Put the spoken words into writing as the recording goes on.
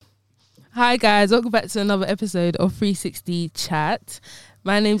Hi guys, welcome back to another episode of 360 Chat.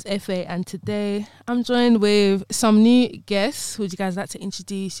 My name's Efe and today I'm joined with some new guests. Would you guys like to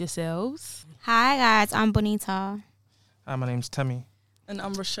introduce yourselves? Hi guys, I'm Bonita. Hi, my name's Temi. And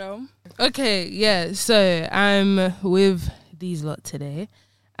I'm Rachelle. Okay, yeah, so I'm with these lot today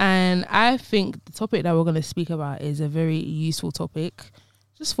and I think the topic that we're going to speak about is a very useful topic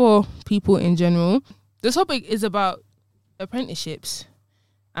just for people in general. The topic is about apprenticeships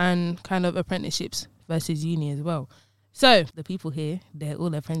and kind of apprenticeships versus uni as well. So the people here, they're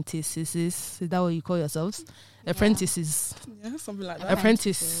all apprentices. Is that what you call yourselves? Yeah. Apprentices. Yeah, something like that.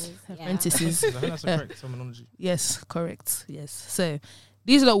 Apprentices. Yeah. Apprentices. I think that's the correct terminology. Yes, correct. Yes. So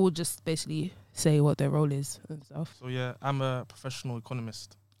these lot will just basically say what their role is and stuff. So yeah, I'm a professional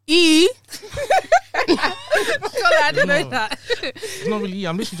economist. I I didn't know No. that. It's not really,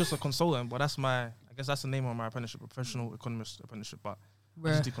 I'm literally just a consultant, but I guess that's the name of my apprenticeship, professional economist apprenticeship, but I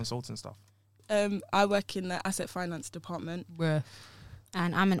just do consulting stuff. I work in the asset finance department. Bruh.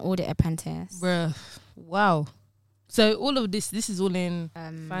 And I'm an audit apprentice. Bruh. Wow. So all of this is all in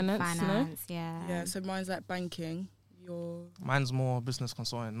finance, Finance, yeah. Yeah, so mine's like banking. Mine's more business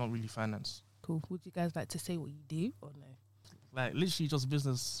consulting, not really finance. Cool. Would you guys like to say what you do or no? Like literally just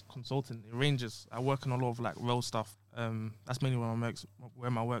business consulting. It ranges. I work on a lot of like rail stuff. That's mainly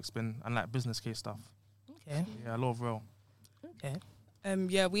where my work's been, and like business case stuff. Okay. Yeah, a lot of rail. Okay.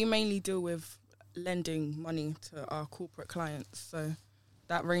 Yeah, we mainly deal with lending money to our corporate clients. So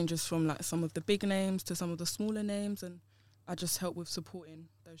that ranges from like some of the big names to some of the smaller names, and I just help with supporting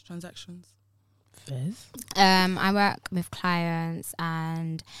those transactions. Fez. I work with clients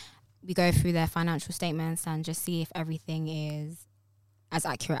and we go through their financial statements and just see if everything is as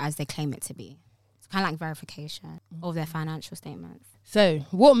accurate as they claim it to be. It's kind of like verification of their financial statements. So,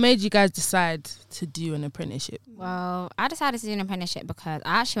 what made you guys decide to do an apprenticeship? Well, I decided to do an apprenticeship because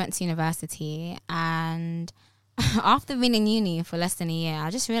I actually went to university, and after being in uni for less than a year, I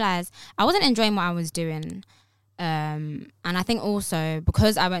just realised I wasn't enjoying what I was doing. And I think also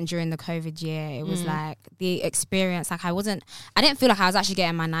because I went during the COVID year, it was like the experience, like I didn't feel like I was actually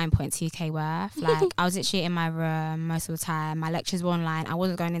getting my 9.2k worth. Like I was literally in my room most of the time. My lectures were online. I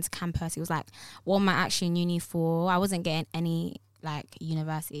wasn't going into campus. It was like, what am I actually in uni for? I wasn't getting any like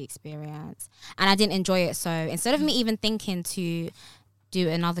university experience and I didn't enjoy it. So instead of me even thinking to do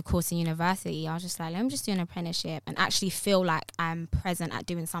another course in university, I was just like, let me just do an apprenticeship and actually feel like I'm present at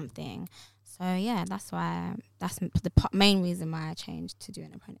doing something. So yeah, that's the main reason why I changed to do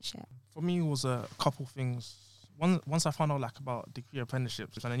an apprenticeship. For me, it was a couple things. Once I found out like about degree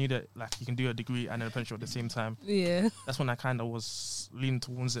apprenticeships, and I knew that like you can do a degree and an apprenticeship at the same time. Yeah. That's when I kind of was leaning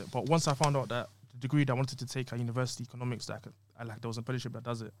towards it. But once I found out that the degree that I wanted to take at university, economics, that there was an apprenticeship that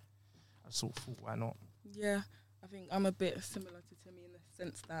does it, I sort of thought, why not? Yeah, I think I'm a bit similar to Timmy in the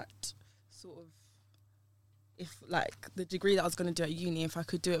sense that sort of if like the degree that I was going to do at uni, if I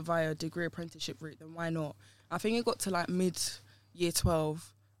could do it via a degree apprenticeship route, then why not? I think it got to like mid-year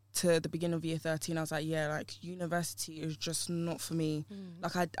 12 to the beginning of year 13, I was like, yeah, like university is just not for me.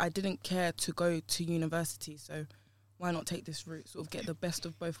 Like I didn't care to go to university, so why not take this route, sort of get the best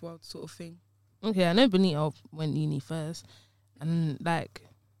of both worlds sort of thing. Okay, I know Bonita went uni first. And like,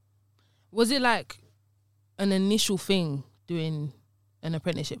 was it like an initial thing doing an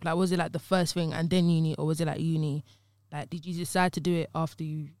apprenticeship? Like, was it like the first thing and then uni, or was it like uni? Like, did you decide to do it after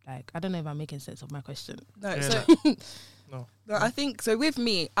you, like, I don't know if I'm making sense of my question. No, Yeah, so No. no, I think so. With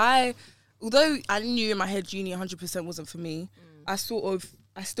me, although I knew in my head uni 100% wasn't for me, I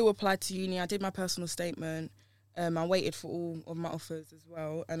still applied to uni. I did my personal statement. I waited for all of my offers as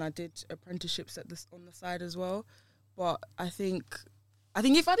well, and I did apprenticeships on the side as well. But I think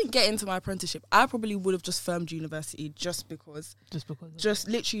if I didn't get into my apprenticeship, I probably would have just firmed university just because.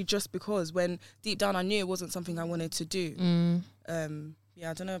 Literally just because. When deep down I knew it wasn't something I wanted to do.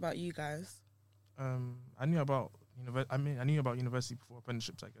 Yeah, I don't know about you guys. I knew about university before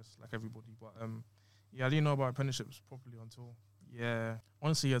apprenticeships, I guess, like everybody. But I didn't know about apprenticeships properly until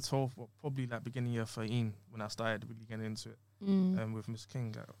honestly year 12, but probably like beginning year 13 when I started really getting into it. With Miss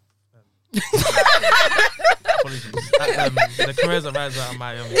King. Apologies. The careers arise out of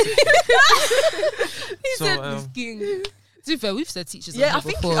my He said Miss King. To be fair, we've said teachers. Yeah, I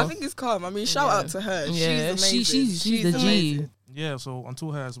think it's calm. I mean, shout out to her. Yeah, she's amazing. she's the G. Yeah, so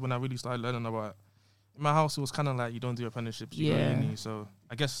until her is when I really started learning about it. In my house, it was kind of like you don't do apprenticeships, you go to uni. So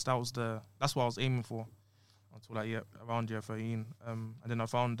I guess that's what I was aiming for until like around year 13. And then I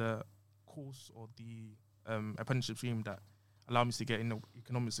found the course or the apprenticeship stream that allowed me to get in the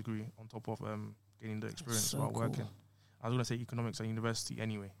economics degree on top of gaining the experience while working. I was going to say economics at university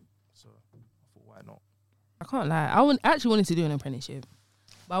anyway, so I thought, why not? I can't lie. I actually wanted to do an apprenticeship.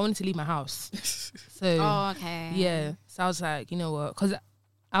 but I wanted to leave my house. So Oh, okay. yeah, so I was like, you know what? Because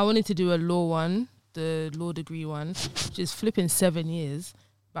I wanted to do a law one, the law degree one, which is flipping 7 years.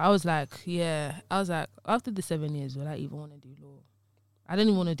 But I was like, after the 7 years, will I even want to do law? I don't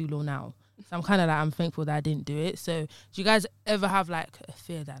even want to do law now. So I'm kind of like, I'm thankful that I didn't do it. So do you guys ever have like a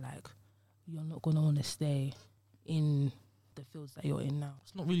fear that like you're not going to want to stay in the fields that you're in now?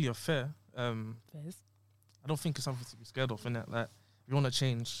 It's not really a fear. Fairs? I don't think it's something to be scared of, innit? Like, if you want to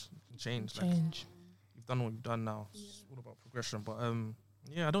change, you can change. Like, you've done what you've done now. It's all about progression. But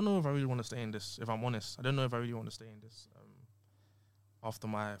yeah, I don't know if I really want to stay in this, if I'm honest. I don't know if I really want to stay in this after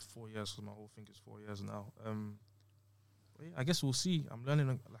my 4 years, because my whole thing is 4 years now. But yeah, I guess we'll see. I'm learning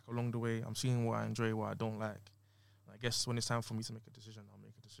like along the way. I'm seeing what I enjoy, what I don't like. I guess when it's time for me to make a decision, I'll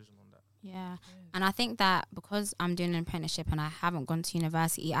make a decision on that. Yeah. And I think that because I'm doing an apprenticeship and I haven't gone to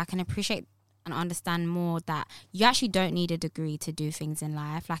university, I can appreciate and understand more that you actually don't need a degree to do things in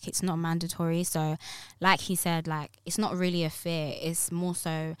life. Like, it's not mandatory. So like he said, like, it's not really a fear. It's more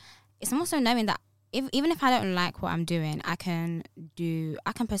so knowing that even if I don't like what I'm doing, I can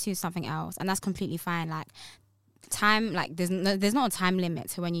pursue something else, and that's completely fine. Like, time, like, there's not a time limit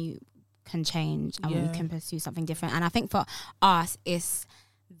to when you can change and we can pursue something different. And I think for us, it's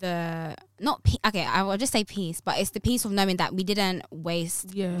I will just say peace, but it's the peace of knowing that we didn't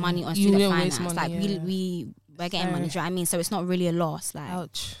waste money on student finance. Money, like, we're getting money, do you know what I mean? So it's not really a loss. Like,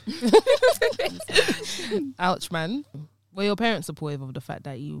 ouch. Ouch, man. Were your parents supportive of the fact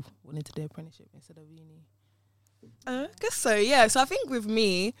that you wanted to do apprenticeship instead of uni? I guess so, yeah. So I think with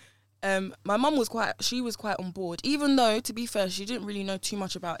me, my mum was quite on board, even though, to be fair, she didn't really know too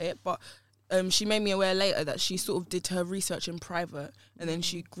much about it, but she made me aware later that she sort of did her research in private, and then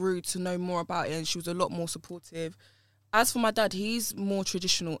she grew to know more about it, and she was a lot more supportive. As for my dad, he's more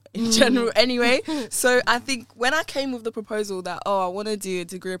traditional in general anyway. So I think when I came with the proposal that, I want to do a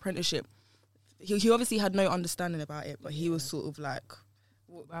degree apprenticeship, he obviously had no understanding about it, but he was sort of like,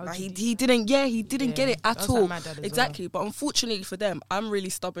 he didn't get it at all. Like exactly. But unfortunately for them, I'm really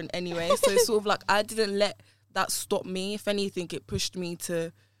stubborn anyway. So it's sort of like I didn't let that stop me. If anything, it pushed me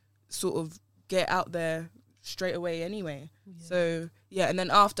to sort of get out there straight away anyway. So yeah, and then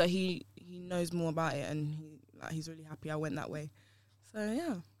after he knows more about it, and he's really happy I went that way. So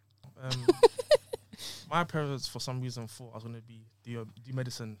yeah. My parents, for some reason, thought I was going to do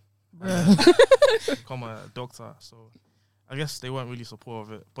medicine, become a doctor. So I guess they weren't really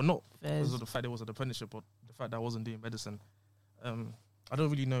supportive of it, but not because of the fact it was an apprenticeship, but the fact that I wasn't doing medicine. I don't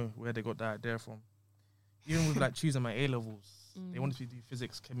really know where they got that idea from. Even with like choosing my A levels, they wanted me to do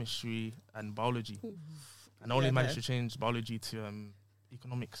physics, chemistry, and biology, and I only managed to change biology to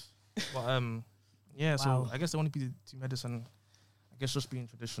economics. But so I guess they wanted me to do medicine. I guess just being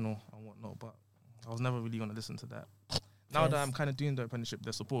traditional and whatnot, but I was never really going to listen to that. Now that I'm kind of doing the apprenticeship,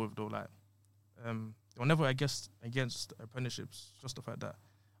 they're supportive though. Like, they were never, I guess, against apprenticeships. Just the fact that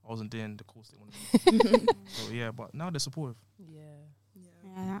I wasn't doing the course they wanted. So yeah, but now they're supportive.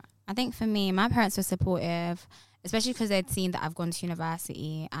 Yeah. I think for me, my parents were supportive, especially because they'd seen that I've gone to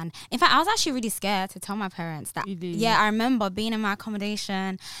university. And in fact, I was actually really scared to tell my parents that. Yeah, I remember being in my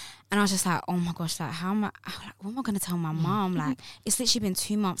accommodation, and I was just like, oh my gosh, like, what am I going to tell my mom? Like, it's literally been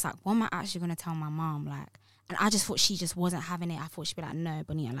 2 months. Like, what am I actually going to tell my mom? Like, and I just thought she just wasn't having it. I thought she'd be like, no,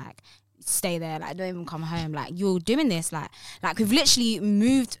 Bonita, like, stay there, like, don't even come home, like, you're doing this, like we've literally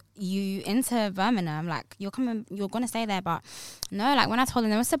moved you into Birmingham, like, you're gonna stay there. But no, like, when I told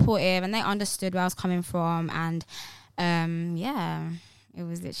them, they were supportive and they understood where I was coming from, and it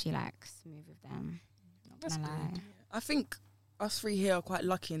was literally like smooth with them. Not gonna lie. I think us three here are quite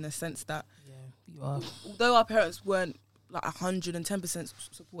lucky in the sense that you are. Although our parents weren't like 110%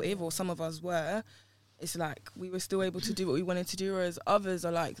 supportive, or some of us were, it's like we were still able to do what we wanted to do, whereas others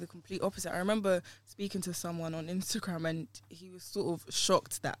are like the complete opposite. I remember speaking to someone on Instagram, and he was sort of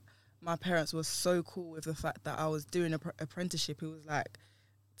shocked that my parents were so cool with the fact that I was doing an apprenticeship. It was like,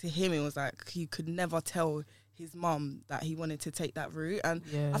 to him, it was like he could never tell his mum that he wanted to take that route. And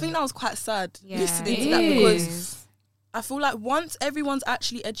I think that was quite sad listening to that, because I feel like once everyone's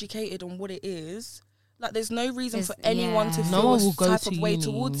actually educated on what it is, like, there's no reason for anyone to feel a type of way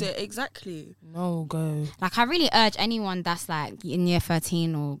towards it. Exactly. No will go. Like, I really urge anyone that's like in year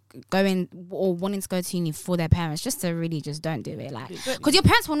 13 or going or wanting to go to uni for their parents, just to really just don't do it. Like, because your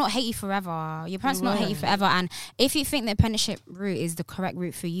parents will not hate you forever. Your parents will not hate you forever. And if you think the apprenticeship route is the correct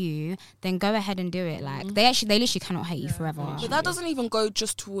route for you, then go ahead and do it. Like, they literally cannot hate you forever. But that doesn't even go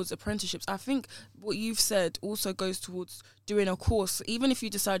just towards apprenticeships. I think what you've said also goes towards doing a course. Even if you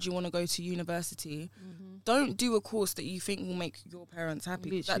decide you want to go to university, don't do a course that you think will make your parents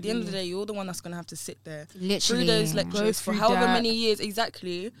happy. Literally. At the end of the day, you're the one that's going to have to sit there through those lectures for however many years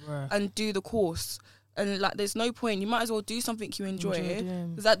exactly and do the course. And like, there's no point. You might as well do something you enjoy.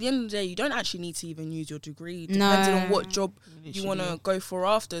 Because at the end of the day, you don't actually need to even use your degree, depending on what job you want to go for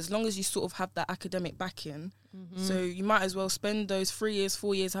after. As long as you sort of have that academic backing. So you might as well spend those 3 years,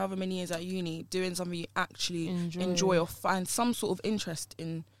 4 years, however many years at uni doing something you actually enjoy or find some sort of interest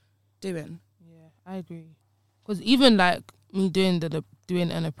in doing. Yeah, I agree. Because even like me doing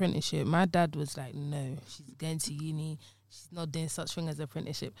an apprenticeship, my dad was like, no, she's going to uni. She's not doing such thing as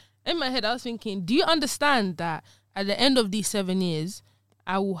apprenticeship. In my head, I was thinking, do you understand that at the end of these 7 years,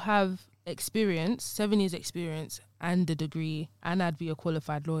 I will have 7 years experience and the degree, and I'd be a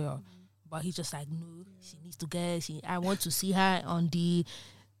qualified lawyer. But he's just like, no, she needs to get, I want to see her on the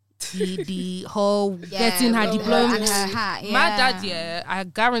whole getting her diploma. And her hat, My dad, I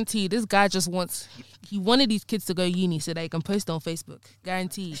guarantee this guy just he wanted these kids to go uni so that he can post on Facebook.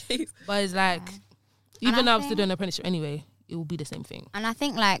 Guaranteed. But it's like, even though I'm still doing an apprenticeship anyway, it will be the same thing. And I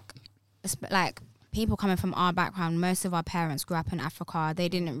think like people coming from our background, most of our parents grew up in Africa. They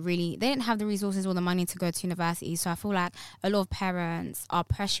didn't have the resources or the money to go to university. So I feel like a lot of parents are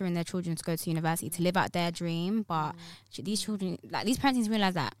pressuring their children to go to university to live out their dream. But these children, like these parents, need to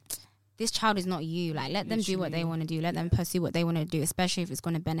realize that this child is not you. Like, let them do what they want to do. Let them pursue what they want to do, especially if it's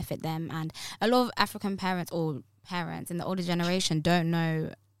going to benefit them. And a lot of African parents or parents in the older generation don't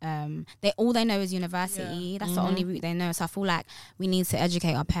know. All they know is university. That's the only route they know. So I feel like we need to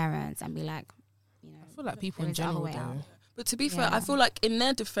educate our parents and be like, I feel like people in general though. But to be fair, I feel like in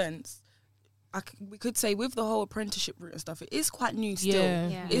their defense, we could say with the whole apprenticeship route and stuff, it is quite new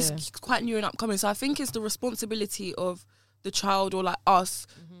still. It's quite new and upcoming. So I think it's the responsibility of the child or like us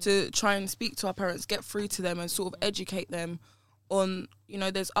to try and speak to our parents, get through to them and sort of educate them on,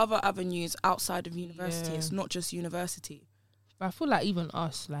 there's other avenues outside of university. It's not just university. But I feel like even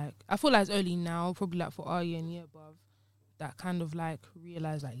us, like, I feel like it's only now, probably like for our year and year above, that kind of like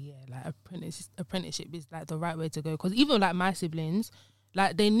realize like, apprenticeship is like the right way to go. Because even like my siblings,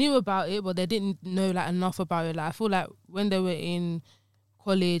 like they knew about it, but they didn't know like enough about it. Like I feel like when they were in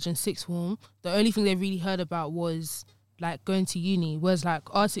college and sixth form, the only thing they really heard about was like going to uni. Whereas like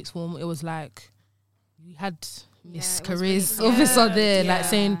our sixth form, it was like we had Miss Careers officer there, like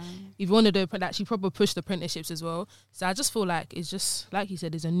saying, if you want to do that, she probably pushed apprenticeships as well. So I just feel like it's just, like you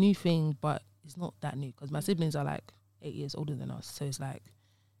said, it's a new thing, but it's not that new because my siblings are like 8 years older than us. So it's like,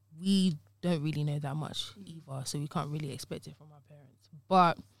 we don't really know that much either. So we can't really expect it from our parents.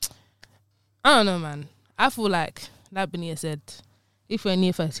 But I don't know, man. I feel like Bonita said, if we're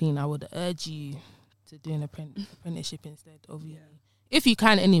near 13, I would urge you to do an apprenticeship instead of uni. If you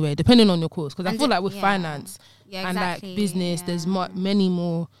can anyway, depending on your course. Because I feel like with finance and like business, there's many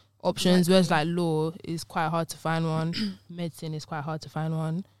more options. Whereas like law is quite hard to find one. Medicine is quite hard to find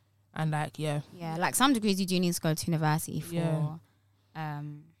one. And like, like some degrees you do need to go to university for.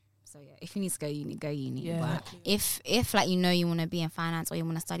 So if you need to go uni, go uni. Yeah. But if like you want to be in finance or you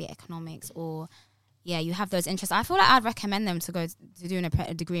want to study economics or you have those interests, I feel like I'd recommend them to go to do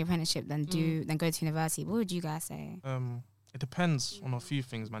a degree apprenticeship than go to university. What would you guys say? It depends on a few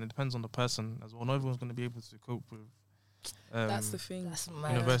things, man. It depends on the person as well. Not everyone's going to be able to cope with that's the thing.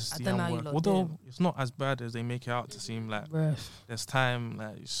 University and work. Although it's not as bad as they make it out to seem. Like there's time,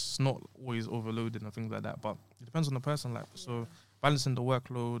 like it's not always overloaded and things like that. But it depends on the person. Like so, balancing the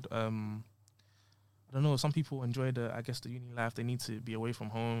workload. I don't know. Some people enjoy the uni life. They need to be away from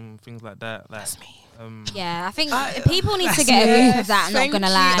home, things like that. Like, that's me. I think people need to get a grip of that. I'm not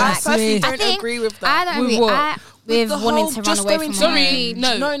gonna lie. I personally don't agree with that. I don't agree with wanting to run away from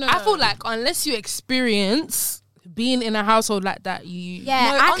home. No. I feel like unless you experience being in a household like that,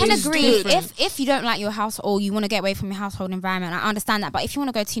 I can agree. If you don't like your household or you want to get away from your household environment, I understand that. But if you want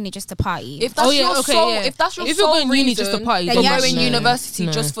to go to uni just to party, if that's your sole reason just to party, then you're going university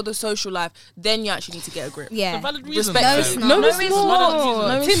just for the social life, then you actually need to get a grip. Respectfully. No, it's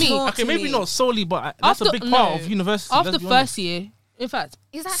not. Timmy, okay, maybe not solely, but that's a big part of university. After first year, in fact,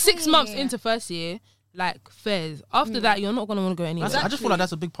 6 months into first year, like fairs. After that, you're not going to want to go anywhere. I just feel like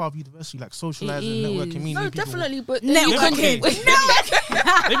that's a big part of university, like socializing, networking, meeting people. Definitely, but networking.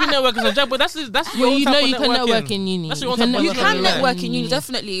 Maybe networking is a job, but that's well, you can network in uni. You can network in uni,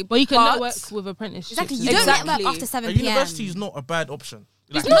 definitely, but you can network with apprenticeships. Exactly, you don't network after 7 p.m. University is not a bad option.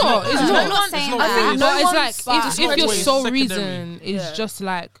 It's not. I'm not saying that. No, it's like if your sole reason is just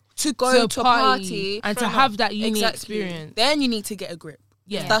like to go to a party and to have that uni experience, then you need to get a grip.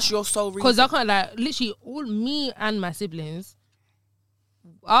 Yeah, that's your sole reason. Because I can't literally all me and my siblings,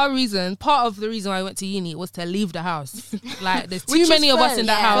 part of the reason why I went to uni was to leave the house. Like, there's Which too many is of us fair. in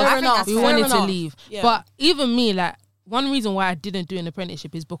that Yeah, I house. think that's We fair wanted to enough. leave. Yeah. But even me, like, one reason why I didn't do an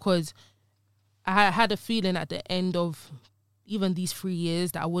apprenticeship is because I had a feeling at the end of even these 3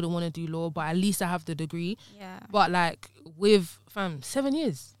 years that I wouldn't want to do law, but at least I have the degree. Yeah. But like with 7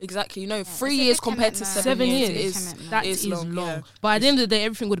 years. Exactly. You know, it's 3 a years big compared to commitment. 7 years. Commitment. That is is long. yeah. But at the end of the day,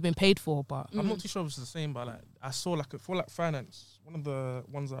 everything would have been paid for. But I'm not too sure if it's the same, but like I saw like for like finance, one of the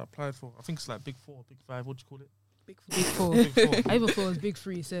ones that I applied for, I think it's like Big 4, Big 5, what do you call it? Big four. Big 4. I even thought it was big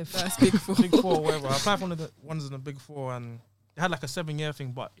 3, so That's big for Big 4, whatever. I applied for one of the ones in the Big 4 and they had like a 7-year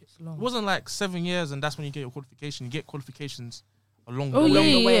thing, but it's it long. wasn't like 7 years and that's when you get your qualification. You get qualifications along Oh,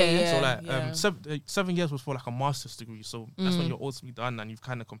 the way. yeah. So like yeah. 7 years was for like a master's degree, so that's when Mm. you're ultimately done and you've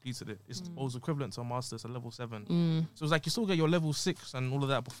kind of completed it. It was equivalent to a master's, a level 7. Mm. So it's like you still get your level 6 and all of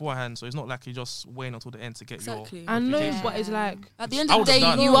that beforehand. So it's not like you're just waiting until the end to get Exactly. your. I know, qualification. but it's like At the end I of the would've day,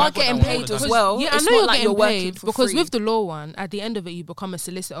 done. you I are would've getting done. paid as Because- well. yeah, I It's know not you're like getting you're working paid for because free. with the law one, at the end of it, you become a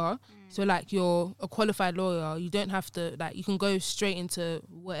solicitor. So like you're a qualified lawyer. You don't have to like you can go straight into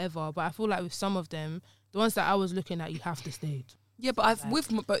whatever. But I feel like with some of them, the ones that I was looking at, you have to stay. Yeah, but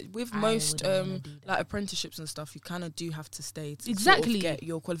with I most wouldn't wanna do that. like apprenticeships and stuff, you kind of do have to stay to Exactly. sort of get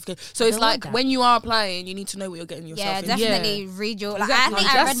your qualification. So I it's don't want like that. when you are applying, you need to know what you're getting yourself Yeah, into. definitely read your. Like, Exactly. I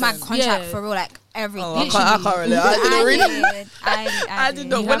think I read my 100%. contract Yeah. for real, like everything. Oh, I can't really. I didn't really. did. I I did did.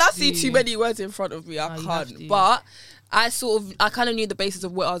 not. You When have I see to. too many words in front of me, I No, you have can't. to. But I kind of knew the basis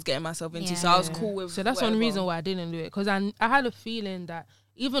of what I was getting myself into, so I was Yeah. cool with. So that's whatever. one reason why I didn't do it, because I had a feeling that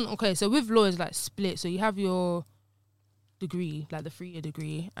even so with law is like split. So you have your degree, like the 3-year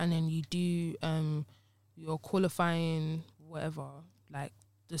degree, and then you do your qualifying whatever, like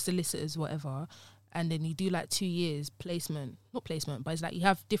the solicitors whatever, and then you do like 2 years not placement, but it's like you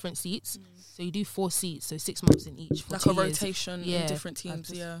have different seats. So you do 4 seats, so 6 months in each for Like 2 a years. rotation Yeah, in different teams.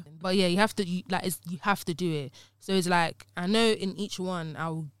 Yeah. But yeah, you have to you have to do it. So it's like I know in each one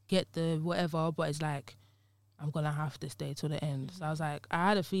I'll get the whatever, but it's like I'm gonna have to stay till the end. So I was like, I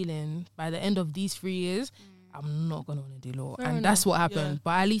had a feeling by the end of these 3 years, I'm not gonna want to do law, Fair and enough, that's what happened. yeah.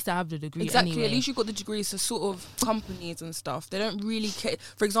 But at least I have the degree. Exactly. Anyway. At least you got the degrees. So sort of companies and stuff, they don't really care.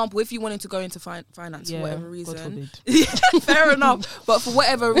 For example, if you wanted to go into finance for whatever God reason, forbid. fair enough. But for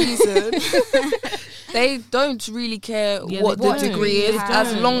whatever reason, they don't really care Yeah, what they the don't. degree They is.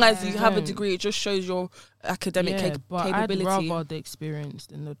 As don't. long as They you have a don't. degree, it just shows your academic Yeah, but capability. I'd rather the experience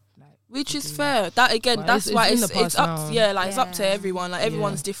than the like. Which is degree. fair. That again, But that's it's why in it's the past up. now. Yeah, like it's up to Yeah. everyone. Like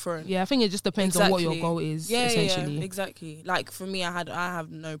everyone's different. Yeah, I think it just depends on what your Exactly. goal is. Yeah, essentially. yeah, exactly. Like for me, I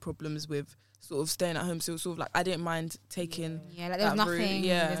have no problems with sort of staying at home. So sort of like I didn't mind taking. Yeah, like there's that route, nothing.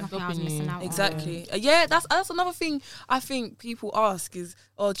 yeah. There's nothing I was Stopping missing you. out on. Exactly. Yeah, that's another thing I think people ask is,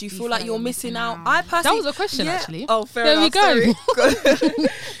 oh, do you feel like you're missing out? I personally, That was a question, yeah. actually. Oh, fair There we enough. go. Sorry.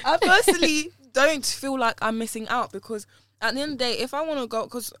 I personally don't feel like I'm missing out because at the end of the day, if I want to go,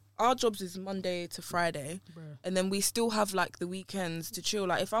 because our jobs is Monday to Friday, and then we still have like the weekends to chill.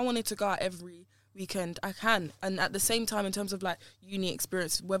 Like if I wanted to go out every weekend, I can. And at the same time, in terms of like uni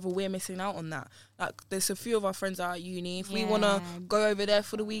experience, whether we're missing out on that, like there's a few of our friends that are at uni. If we want to go over there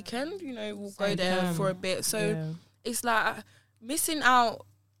for the weekend, you know, we'll go Same there time. for a bit. So Yeah. it's like missing out.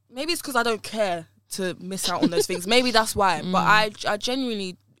 Maybe it's because I don't care to miss out on those things. Maybe that's why. But I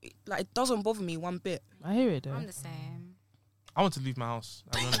genuinely, like, it doesn't bother me one bit. I hear it though. I'm the same. I want to leave my house.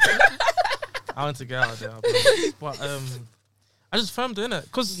 I'll be honest. I want to get out of there. I'll be honest. But I just firmed in it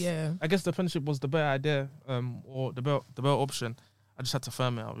because Yeah. I guess the apprenticeship was the better idea, or the better option. I just had to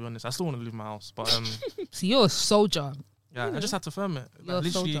firm it. I'll be honest. I still want to leave my house, but So you're a soldier. yeah, I just had to firm it. You're Like, a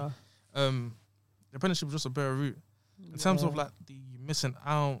literally, soldier. the apprenticeship was just a better route. In terms of like the missing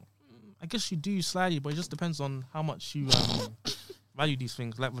out, I guess you do slightly, but it just depends on how much you value these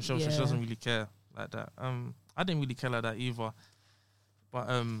things. Like Rachelle, Yeah. she doesn't really care like that. I didn't really care like that either. But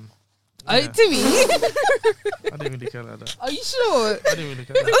yeah, Timmy, I didn't really care like that. are you sure? I didn't really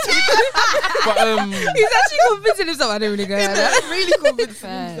care like that. But He's actually convincing himself. I don't really get that. Really convinced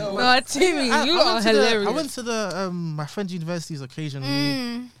Fair. himself. No, Timmy, you are hilarious. I went to the my friend's universities occasionally.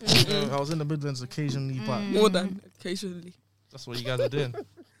 I was in the Midlands occasionally, but More than occasionally. that's what you guys are doing. But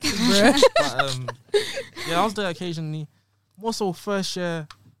yeah, I was there occasionally. More so first year,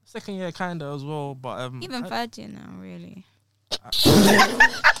 second year kinda as well. But Even third year now, really.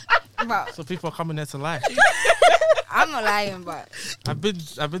 so people are coming there to lie. I'm not lying, but I've been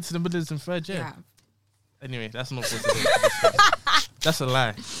to the Midlands in third year. yeah. Anyway, that's not possible. That's a lie.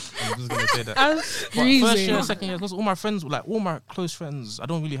 I'm just gonna say that. I'm But first freezing. year, second year, because all my friends, like all my close friends, I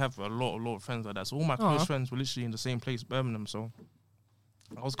don't really have a lot of friends like that. So all my close friends were literally in the same place, Birmingham. So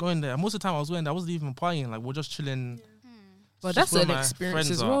I was going there. Most of the time I was going there, I wasn't even partying. Like we're just chilling, But It's that's just an where my experience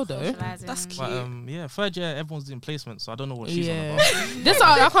friends as are. well, though. Socialising. That's cute. But yeah, third year everyone's doing placement, so I don't know what she's on Yeah. about. That's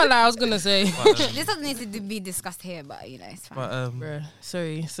what I can't lie. I was gonna say. But, This doesn't need to be discussed here, but you know, it's fine. but Bruh,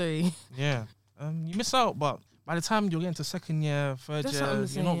 sorry. yeah, you miss out. But by the time you're getting to second year, third That's year, what I'm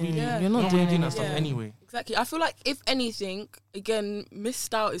you're not saying. really, Yeah. You're not really doing doing that anything. stuff Yeah. anyway. Exactly. I feel like if anything, again,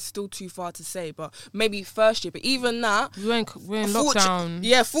 missed out is still too far to say, but maybe first year. But even that, We're in lockdown.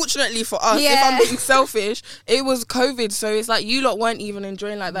 yeah, fortunately for us, if Yeah. I'm being selfish, it was COVID, so it's like you lot weren't even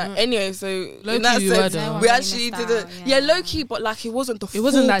enjoying like that anyway. So Low in that key, you were sense, though. No one we really actually missed didn't. out, Yeah, yeah. low key, but like it wasn't the It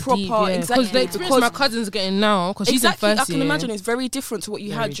wasn't full that proper. deep, yeah. Exactly. Because the experience my cousin's getting now, because she's in exactly, I first can year. imagine it's very different to what you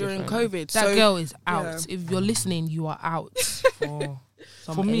Very had during different. COVID. That so girl is out. yeah. If you're listening, you are out.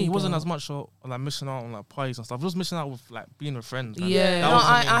 For me, it wasn't as much like missing out on like parties and stuff. Just missing out with like being with friends. Like, Yeah. that No, was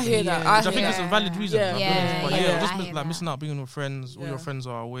the main I thing. hear that. Yeah. I Which I think hear that's a that. valid reason. Yeah. I'll be Yeah, honest. But yeah, yeah, I just hear that. missing out being with friends. All Yeah. your friends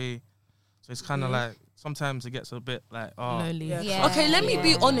are away, so it's kind of like sometimes it gets a bit like lonely. Yeah. Yeah. Okay, let me be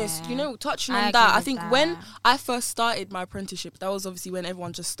Yeah. honest. You know, touching I on agree that, I with think that. when I first started my apprenticeship, that was obviously when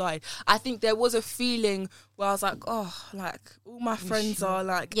everyone just started. I think there was a feeling where I was like, oh, like all my friends are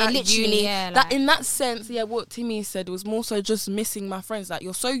like Yeah, at literally, uni. yeah, That like- in that sense, yeah, what Timmy said was more so just missing my friends. Like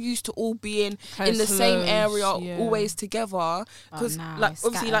you're so used to all being in the same Close, area, yeah. always together. Because now like it's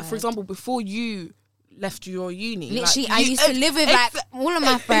obviously, like for scattered. example, before you left your uni, Literally, like, I used to live with like all of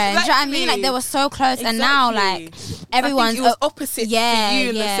my friends. Do you know what I mean? Like they were so close, and now like Exactly. everyone's. I think it was opposite yeah, for you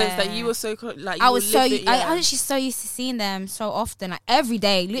in the yeah. sense that you were so like you I was would so live it, I yeah. literally so used to seeing them so often, like every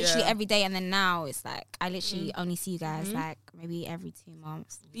day, literally Yeah. every day, and then now it's like I literally only see you guys like maybe every 2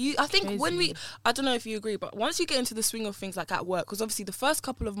 months. I think when Crazy. I don't know if you agree, but once you get into the swing of things like at work, because obviously the first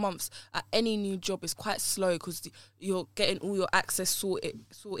couple of months at any new job is quite slow because you're getting all your access sorted,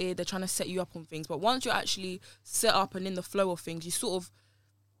 they're trying to set you up on things. But once you're actually set up and in the flow of things, you sort of,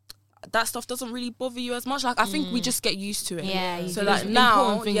 that stuff doesn't really bother you as much. Like I think we just get used to it. Yeah, you So do. like It's now,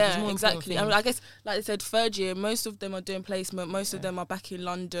 important things, it's yeah, more exactly. important I mean, I guess like I said, third year, most of them are doing placement. Most of them are back in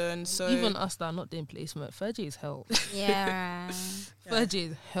London. So Even us that are not doing placement, third year is hell. Yeah. Third year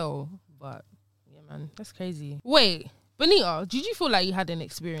is hell. But yeah, man, that's crazy. Wait, Bonita, did you feel like you had an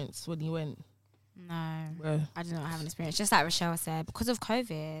experience when you went? No, Well, I did not have an experience. Just like Rachelle said, because of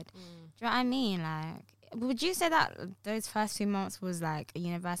COVID. Do you know what I mean? Like, would you say that those first 2 months was like a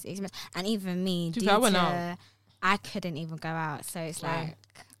university experience? And even me, To be due fair, I went to- out. I couldn't even go out. So it's Why?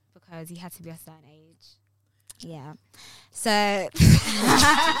 like, because you had to be a certain age. Yeah. So.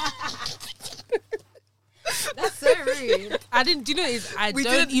 That's so rude. I didn't. Do you know what it is?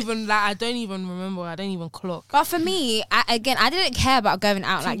 I don't even remember. I don't even clock. But for me, I didn't care about going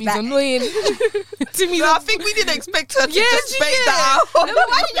out like Timmy's that. annoying. Timmy's No, I think we didn't expect her to Yeah, just she fade did. that out. No, but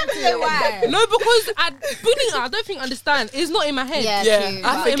why did you have to know why? No, because Bonita, I don't think understand. It's not in my head. Yeah, Yeah, true. I It's But-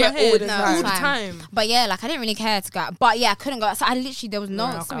 not in my forget head all the No, time. all it's the fine. time. But yeah, like I didn't really care to go out. But yeah, I couldn't go out. So I literally, there was no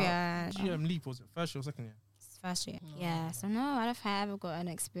Yeah, I experience. Did you leap? Was it first year or second year? First year. Yeah. So no, I don't think I ever got an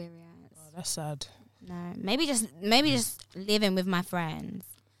experience. Oh, that's sad. No. Maybe just living with my friends.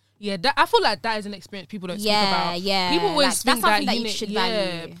 Yeah, I feel like that is an experience people don't speak Yeah, about. yeah. People always Like, think that's something that you unit- should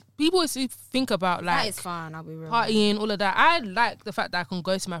yeah, value. people always think about That like is fun, I'll be real. partying, all of that. I like the fact that I can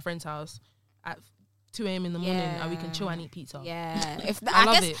go to my friend's house at 2 a.m. in the morning and we can chill and eat pizza. Yeah, I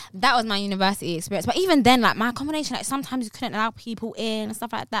love guess it. that was my university experience. But even then, like my accommodation, like sometimes you couldn't allow people in and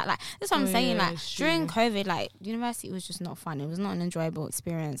stuff like that. Like that's what I'm Oh, saying. yeah, Like it's during true. COVID, like university was just not fun. It was not an enjoyable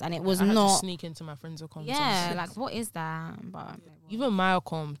experience, and it was I had to not. sneak into my friend's account. Yeah, like what is that? But even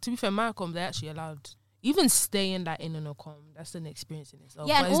Myocom. To be fair, Myocom they actually allowed even staying like in an accom. That's an experience in itself.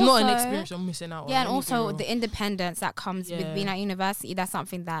 Yeah, but and it's not an also- experience you're missing out on. yeah, and let me be also real. the independence that comes with Yeah. being at university. That's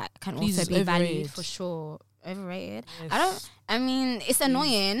something that can Please, also it's be valued overrated. for sure. Overrated. Yes. I mean, it's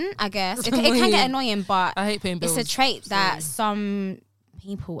annoying. I guess It's it can get annoying. annoying, but I hate paying bills. it's a trait that so- some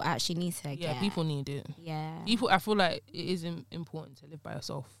people actually need to yeah, get. people need it. Yeah. People, I feel like it is important to live by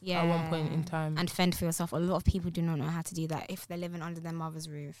yourself. At one point in time. And fend for yourself. A lot of people do not know how to do that if they're living under their mother's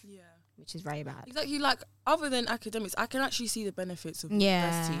roof, Yeah. which is very bad. Exactly, like other than academics, I can actually see the benefits of Yeah.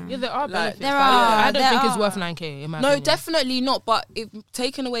 university. yeah, there are Like, benefits. there but are, I don't there think it's are. worth 9K. In my No, opinion. definitely not. But if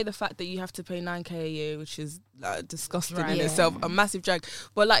taking away the fact that you have to pay 9K a year, which is like, disgusting Right. in Yeah. itself, a massive drag.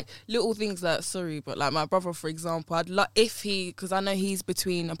 But like little things that, sorry, but like my brother, for example, I'd love if he, because I know he's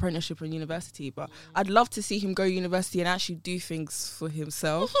between apprenticeship and university, but I'd love to see him go university and actually do things for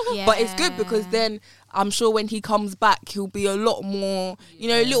himself. But it's good because then I'm sure when he comes back, he'll be a lot more, you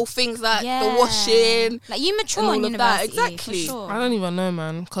know, little things like the washing. Like you mature and in all of that. university. Exactly. For sure. I don't even know,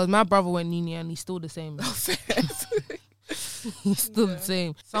 man. Because my brother went uni and he's still the same. He's still the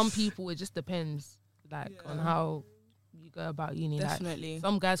same. Some people, it just depends, like on how you go about uni. Definitely. Like,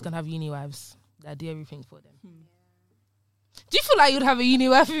 some guys can have uni wives that do everything for them. Do you feel like you'd have a uni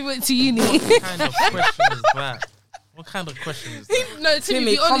wife if you went to uni? What kind of question is that? What kind of question is that? No,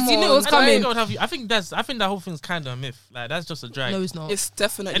 Timmy, be come honest, you knew on. it was I don't think coming. I would have you. I think that whole thing's kind of a myth. Like that's just a drag. No, it's not. It's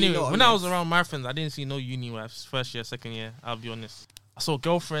definitely Anyway, not. when I was around my friends, I didn't see no uni wives first year, second year. I'll be honest. I saw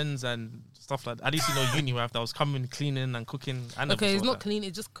girlfriends and stuff like that. I didn't see no uni wife that was coming, cleaning and cooking. I never Okay, saw it's not that. clean,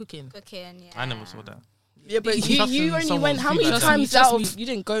 it's just cooking. Cooking, yeah. I never saw that. Yeah, but Trust you in only someone's went how many feedback. times Trust out me. of you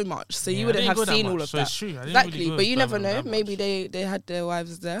didn't go much, so Yeah, you I wouldn't didn't have go that seen much, all of so that. It's true. I didn't Exactly, really go but you never that know. much. Maybe they had their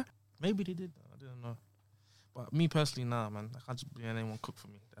wives there. Maybe they did. I didn't know. But me personally, nah, man. I can't just be anyone cook for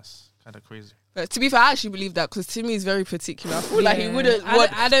me. That's kind of crazy. But to be fair, I actually believe that because Timmy is very particular. I feel like he Yeah. wouldn't I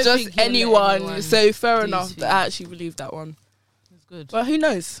want don't just think he would let anyone. anyone So fair do enough. his But I actually believe that one. It's good. But who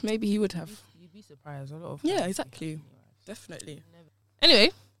knows? Maybe he would have. You'd be surprised. A lot of Yeah, exactly. Definitely.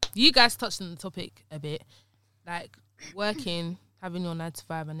 Anyway, you guys touched on the topic a bit, like working, having your 9 to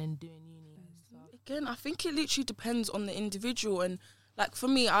 5, and then doing uni and stuff. Again, I think it literally depends on the individual. And like for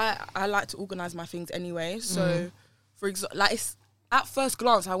me, I like to organize my things anyway. So, for example, like it's at first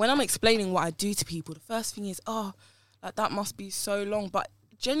glance, like when I'm explaining what I do to people, the first thing is, oh, like that must be so long. But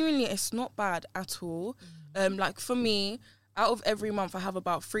genuinely, it's not bad at all. Like for me, out of every month, I have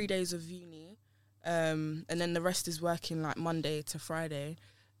about 3 days of uni, and then the rest is working like Monday to Friday.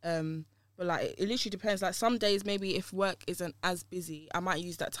 But like it literally depends. Like some days, maybe if work isn't as busy, I might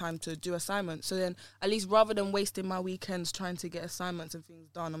use that time to do assignments. So then, at least rather than wasting my weekends trying to get assignments and things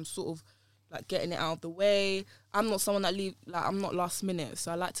done, I'm sort of like getting it out of the way. I'm not someone that I'm not last minute,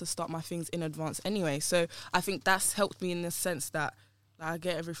 so I like to start my things in advance anyway. So I think that's helped me in the sense that I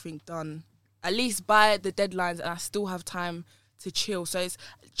get everything done at least by the deadlines, and I still have time to chill. So it's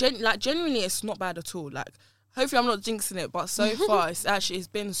genuinely, it's not bad at all. Like hopefully, I'm not jinxing it, but so far, it's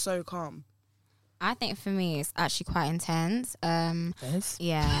been so calm. I think for me it's actually quite intense. Yes.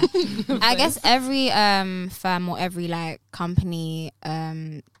 Yeah. I guess every firm or every like company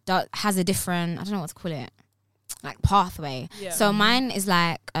has a different, I don't know what to call it, like pathway. Yeah. So mine is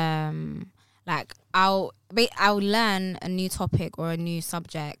like I'll learn a new topic or a new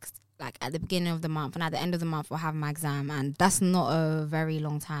subject like at the beginning of the month, and at the end of the month I'll have my exam, and that's not a very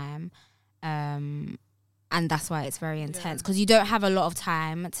long time. And that's why it's very intense, because you don't have a lot of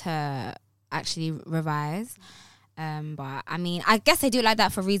time to actually revise. But I mean, I guess they do it like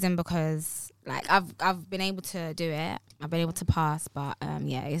that for a reason, because like I've been able to do it, I've been able to pass, but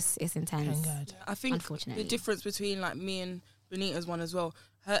yeah, it's intense. I think Unfortunately, the difference between like me and Bonita's one as well,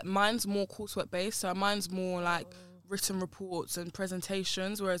 mine's more coursework based, so mine's more like written reports and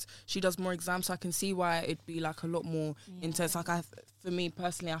presentations, whereas she does more exams. So I can see why it'd be like a lot more intense. Like for me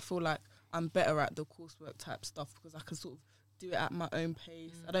personally, I feel like I'm better at the coursework type stuff because I can sort of do it at my own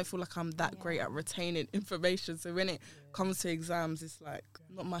pace. I don't feel like I'm that great at retaining information. So when it comes to exams, it's like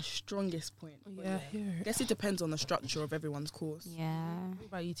not my strongest point. But I guess it depends on the structure of everyone's course. Yeah. What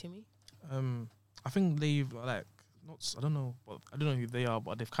about you, Timmy? I think they've like not. I don't know who they are,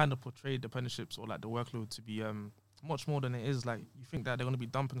 but they've kind of portrayed apprenticeships or like the workload to be much more than it is. Like you think that they're gonna be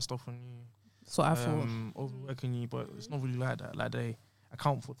dumping stuff on you, That's what I thought. overworking you, but it's not really like that. Like they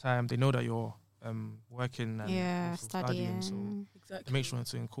account for time. They know that you're working and also studying, so Exactly. they make sure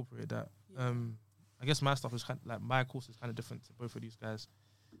to incorporate that. I guess my stuff is kind of, like my course is kind of different to both of these guys.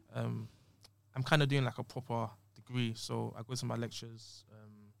 I'm kind of doing like a proper degree, so I go to my lectures.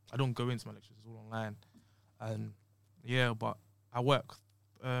 I don't go into my lectures; it's all online, and but I work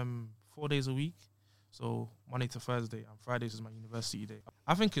 4 days a week, so Monday to Thursday, and Fridays is my university day.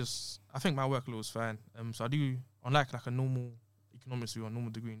 I think my workload is fine. So I do, unlike like a normal economics degree or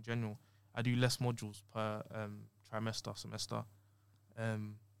normal degree in general, I do less modules per semester.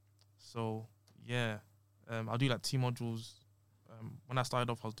 So yeah, I'll do like 2 modules. When I started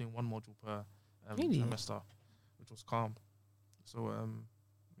off, I was doing 1 module per trimester, which was calm. So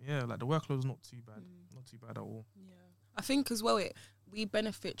like the workload is not too bad at all. Yeah, I think as well we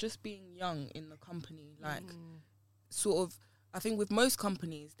benefit just being young in the company. Like sort of, I think with most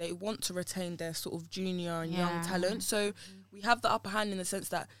companies they want to retain their sort of junior and young talent. So we have the upper hand in the sense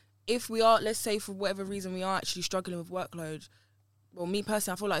that if we are, let's say for whatever reason we are actually struggling with workload, well, me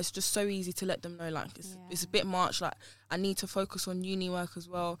personally, I feel like it's just so easy to let them know, like, it's a bit much, like, I need to focus on uni work as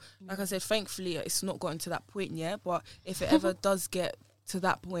well. Like I said, thankfully, it's not gotten to that point yet, but if it ever does get to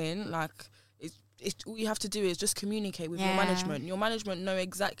that point, like, it's all you have to do is just communicate with your management. Your management know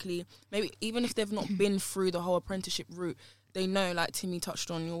exactly, maybe even if they've not been through the whole apprenticeship route, they know, like Timmy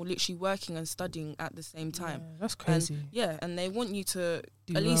touched on, you're literally working and studying at the same time. Yeah, that's crazy. And they want you to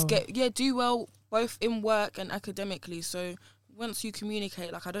Do at least well. do well, both in work and academically. So once you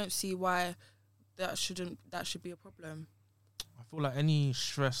communicate, like, I don't see why that should be a problem. I feel like any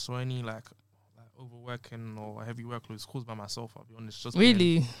stress or any like overworking or a heavy workload is caused by myself. I'll be honest. Just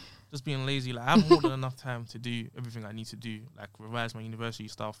being lazy. Like I have more than enough time to do everything I need to do. Like revise my university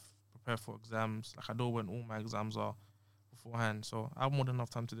stuff, prepare for exams. Like I know when all my exams are beforehand, so I have more than enough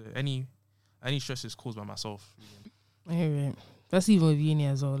time to do it. Any stress is caused by myself. I hear it. That's even with uni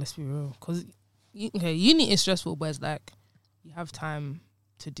as well. Let's be real, because uni is stressful, but it's like you have time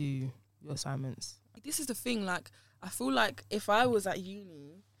to do your assignments. This is the thing. Like I feel like if I was at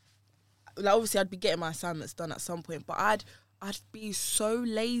uni, like obviously I'd be getting my assignments done at some point, but I'd be so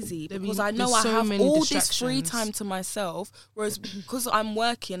lazy because I know I have all this free time to myself. Whereas because I'm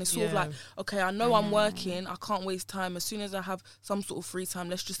working, it's sort of like, okay, I know I'm working, I can't waste time. As soon as I have some sort of free time,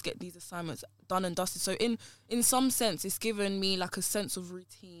 let's just get these assignments done and dusted. So in some sense, it's given me like a sense of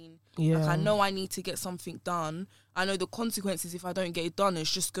routine. Like I know I need to get something done. I know the consequences if I don't get it done.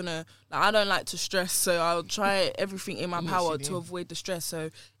 It's just gonna, like, I don't like to stress, so I'll try everything in my power to avoid the stress. So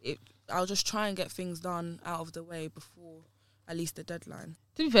I'll just try and get things done out of the way before at least the deadline.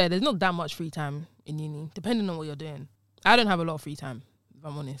 To be fair, there's not that much free time in uni, depending on what you're doing. I don't have a lot of free time, if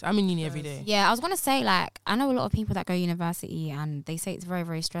I'm honest. I'm in uni every day. Yeah, I was going to say, like, I know a lot of people that go university and they say it's very,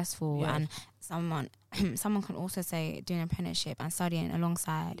 very stressful. And someone can also say doing an apprenticeship and studying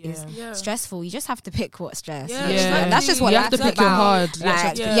alongside is stressful. You just have to pick what stress. That's just what you have to pick your hard.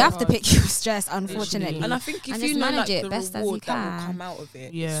 Like, you have to pick your stress, unfortunately. And I think if you know like the reward that will come out of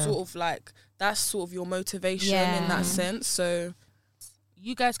it, it's sort of like, that's sort of your motivation in that sense. So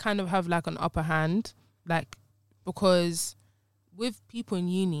you guys kind of have like an upper hand, like, because with people in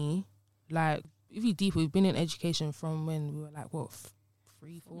uni, like, if you deep, we've been in education from when we were like, what,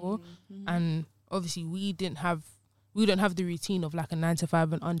 3, 4? And obviously we don't have the routine of like a 9 to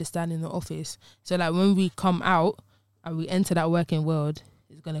 5 and understanding the office. So like when we come out and we enter that working world,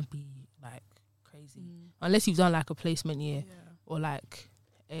 it's gonna be like crazy. Unless you've done like a placement year or like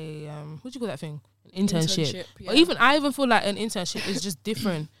a what do you call that thing? An internship. Or I even feel like an internship is just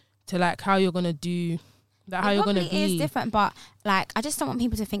different to like how you're gonna do. Like how you're gonna be. It is different, but like I just don't want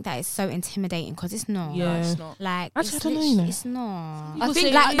people to think that it's so intimidating, because it's not. Yeah, it's not. Like actually, I don't know. You know, it's not. I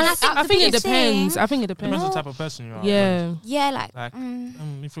think it depends. I think it depends. Depends on the type of person you are. Yeah, like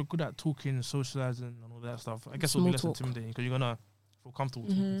if you're good at talking, socializing, and all that stuff, I guess it'll be less intimidating because you're gonna feel comfortable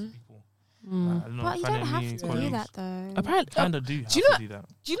talking to people. I don't know, but you don't have to do that though. Apparently, kind of do have to do that.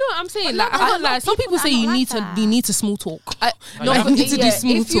 Do you know what I'm saying? Like, I can't lie. Some people say you need to small talk. You need to do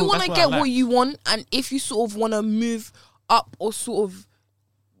small talk. If you want to get what you want, and if you sort of want to move up or sort of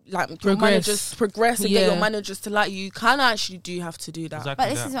like progress and get your managers to like you, kind of actually do have to do that. But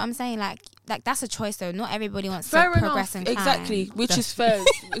this is what I'm saying. Like that's a choice though. Not everybody wants to progress and climb. Exactly, which is fair.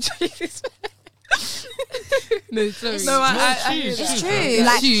 No, sorry. It's true.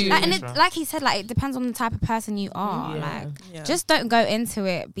 And it, like he said, like it depends on the type of person you are. Just don't go into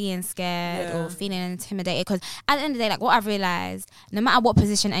it being scared or feeling intimidated. Because at the end of the day, like what I've realized, no matter what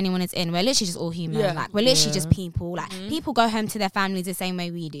position anyone is in, we're literally just all human. Like we're literally just people. Like people go home to their families the same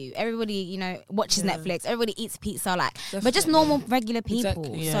way we do. Everybody, you know, watches Netflix. Everybody eats pizza. Like we're just normal, regular people.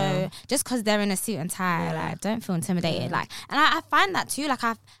 Exactly. So just because they're in a suit and tie, like don't feel intimidated. Like, and I find that too. Like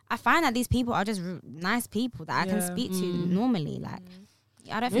I find that these people are just nice people that I can speak to normally. Like,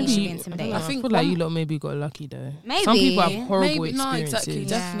 I don't think you should be intimidated. I feel like you lot maybe got lucky though. Maybe some people have horrible experiences. No, exactly,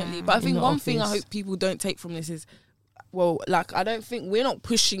 definitely. But I think one thing I hope people don't take from this is, well, like I don't think we're not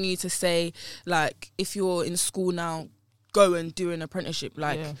pushing you to say like if you're in school now, go and do an apprenticeship.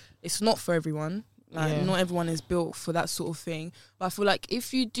 Like it's not for everyone. Like not everyone is built for that sort of thing. But I feel like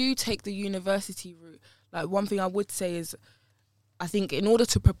if you do take the university route, like one thing I would say is, I think in order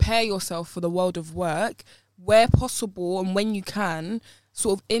to prepare yourself for the world of work, where possible and when you can,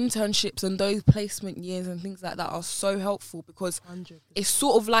 sort of internships and those placement years and things like that are so helpful, because 100%. It's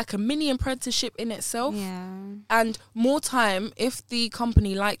sort of like a mini apprenticeship in itself. And more time, if the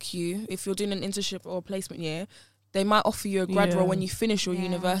company like you, if you're doing an internship or a placement year, they might offer you a grad role when you finish your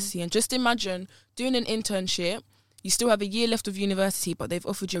university. And just imagine doing an internship, you still have a year left of university, but they've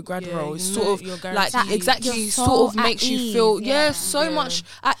offered you a grad role. It's sort of like sort of makes you feel so much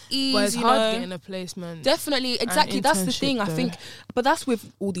at ease. But it's hard getting a placement. Definitely, exactly. That's the thing. I think, but that's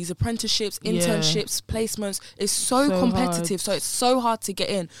with all these apprenticeships, internships, placements. It's so competitive, so it's so hard to get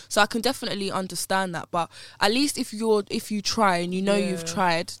in. So I can definitely understand that. But at least if you try and you know you've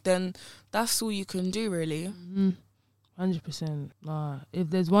tried, then that's all you can do, really. 100%. Nah, if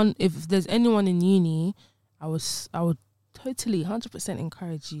there's anyone in uni, I would totally 100%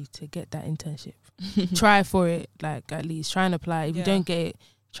 encourage you to get that internship. Try for it, like at least try and apply. If you don't get it,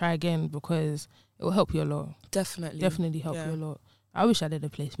 try again, because it will help you a lot. Definitely help you a lot. I wish I did a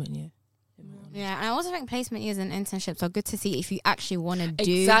placement, Yeah, and I also think placement years and internships are good to see if you actually want to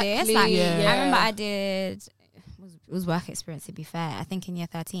do Exactly, this. Like, yeah. I remember I did, it was work experience, to be fair, I think in year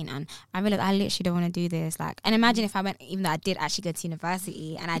 13, and I realized I literally don't want to do this. Like, and imagine if I went, even though I did actually go to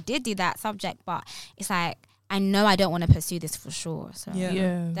university and I did do that subject, but it's like, I know I don't want to pursue this for sure. So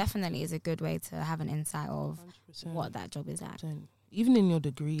definitely is a good way to have an insight of 100%. What that job is like. Even in your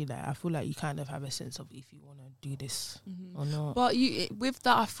degree, like I feel like you kind of have a sense of if you want to do this or not. But with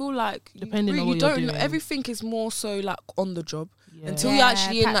that, I feel like depending on what you're doing, everything is more so like on the job until Yeah, you're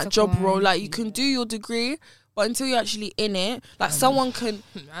actually in that job role. Like you Yeah. can do your degree, but until you're actually in it, like someone can.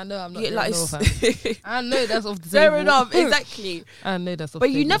 I know I'm not. Yeah, like I know that's off the table. fair enough, exactly. I know that's off But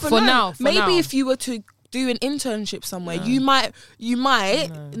the you table. never for know. now. Maybe if you were to do an internship somewhere, you might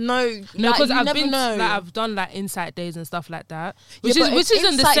know. No, because I've never been know. like I've done like insight days and stuff like that, Yeah, but which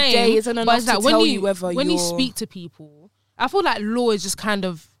isn't the insight same. day isn't But enough it's like to when tell you you whether when you you're- speak to people, I feel like law is just kind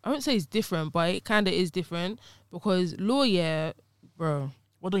of, I wouldn't say it's different, but it kind of is different because law, bro.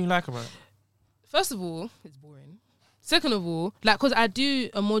 What don't you like about it? First of all, it's boring. Second of all, like, because I do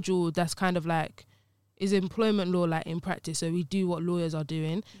a module that's kind of like, is employment law like in practice. So we do what lawyers are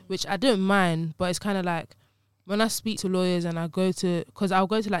doing, which I don't mind, but it's kind of like when I speak to lawyers and I go to, because I'll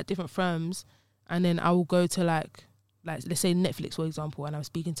go to like different firms and then I will go to like let's say Netflix, for example, and I'm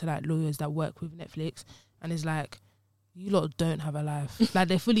speaking to like lawyers that work with Netflix and it's like, you lot don't have a life. Like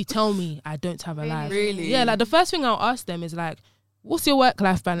they fully tell me I don't have a life. Really? Yeah, like the first thing I'll ask them is like, what's your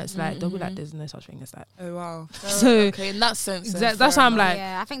work-life balance like? They'll be like, there's no such thing as that. Oh wow. So okay, in that sense, that's why I'm like,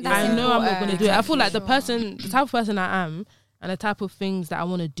 Yeah, I think that's I know I'm not going to do it. I feel like the important. type of person I am and the type of things that I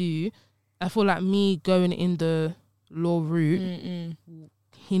want to do, I feel like me going in the law route will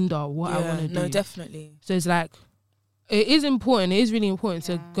hinder what I want to do. No, definitely. So it's like, it is important. It is really important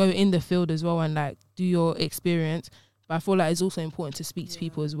to go in the field as well and like do your experience. But I feel like it's also important to speak to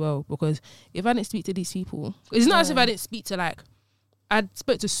people as well, because if I didn't speak to these people, it's not as if I didn't speak to like, I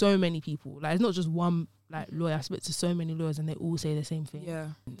spoke to so many people. Like it's not just one like lawyer. I spoke to so many lawyers and they all say the same thing. Yeah.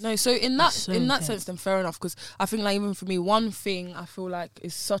 No, so in that so in that intense. sense, then fair enough. Because I think like even for me, one thing I feel like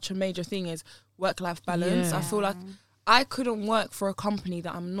is such a major thing is work-life balance. Yeah. I feel like I couldn't work for a company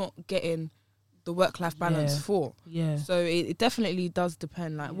that I'm not getting the work-life balance for. Yeah. So it definitely does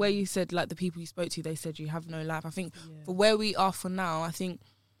depend. Like where you said like the people you spoke to, they said you have no life. I think for where we are for now, I think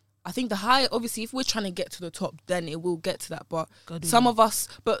the high, obviously if we're trying to get to the top, then it will get to that. But some of us,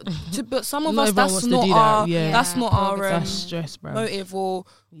 but some of Not us, everyone that's wants to not do our, that. Yeah. that's not our That's stress, bro. motive or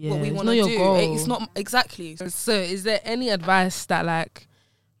what we it's want not to your do. goal. It's not exactly. So is there any advice that like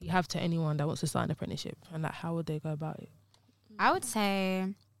you have to anyone that wants to start an apprenticeship, and like how would they go about it? I would say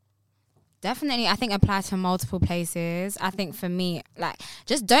definitely, I think apply to multiple places. I think for me, like,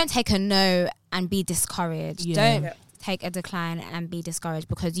 just don't take a no and be discouraged. Yeah. Don't take a decline and be discouraged,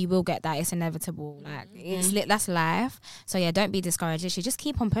 because you will get that. It's inevitable. Like, that's life. So yeah, don't be discouraged. Literally, just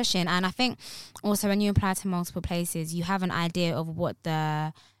keep on pushing. And I think also when you apply to multiple places, you have an idea of what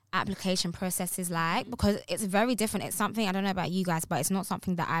the application process is like, because it's very different. It's something, I don't know about you guys, but it's not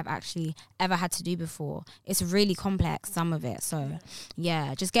something that I've actually ever had to do before. It's really complex, some of it. So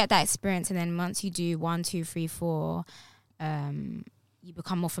yeah, just get that experience, and then once you do 1, 2, 3, 4, you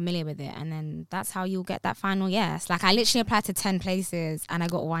become more familiar with it, and then that's how you'll get that final yes. Like I literally applied to 10 places and I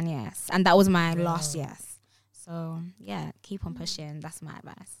got 1 yes, and that was my last yes. So yeah, keep on pushing. That's my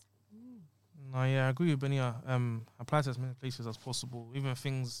advice. No, yeah, I agree with Bonita. Apply to as many places as possible. Even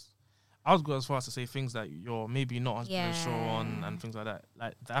things, I would go as far as to say things that you're maybe not 100% sure on, and things like that.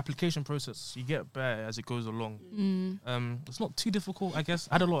 Like the application process, you get better as it goes along. It's not too difficult, I guess.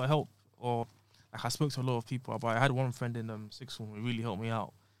 I had a lot of help, or like I spoke to a lot of people about it. I had one friend in sixth form who really helped me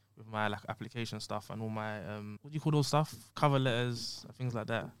out with my like application stuff and all my what do you call those stuff? Cover letters and things like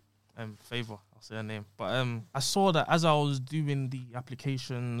that. Favor, I'll say her name. But I saw that as I was doing the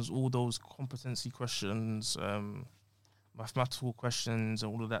applications, all those competency questions, mathematical questions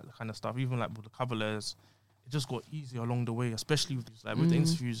and all of that kind of stuff, even like with the cover letters, it just got easier along the way, especially with the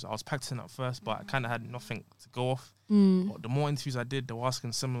interviews. I was practicing at first, but I kind of had nothing to go off. But the more interviews I did, they were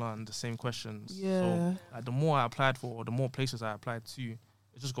asking similar and the same questions. So like, the more I applied for, or the more places I applied to,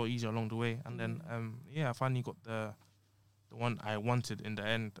 it just got easier along the way. And then I finally got the one I wanted in the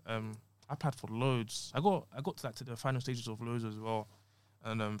end. I applied for loads. I got to the final stages of loads as well,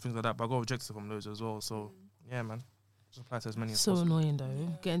 and things like that. But I got rejected from loads as well. So yeah, man, just apply to as many as So possible. annoying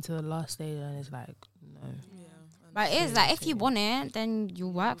though. Getting to the last stage and it's like no. But it is like, if you want it, then you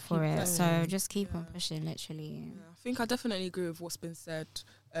work for it. So just keep on pushing, literally. I think I definitely agree with what's been said.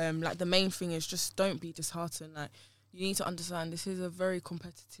 Like the main thing is just don't be disheartened. Like you need to understand this is a very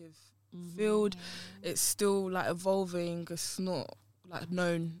competitive field. It's still like evolving. It's not like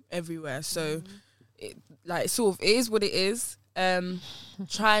known everywhere. So it is what it is.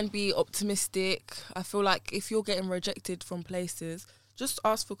 Try and be optimistic. I feel like if you're getting rejected from places, just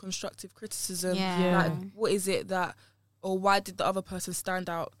ask for constructive criticism. Like, what is it that, or why did the other person stand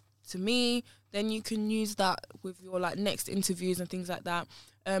out to me? Then you can use that with your like next interviews and things like that.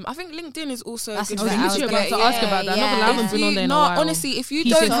 I think LinkedIn is also a good thing. I was literally about to ask about that. I haven't been on there in a while. Honestly, if you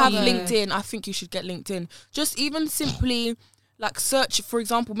don't have LinkedIn, I think you should get LinkedIn. Just even simply like search, for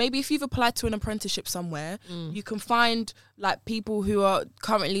example, maybe if you've applied to an apprenticeship somewhere, you can find like people who are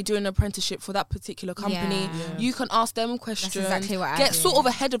currently doing an apprenticeship for that particular company. You can ask them questions. That's exactly what I do. Sort of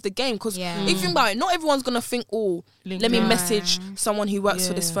ahead of the game, because if you think about it, not everyone's gonna think, let me message someone who works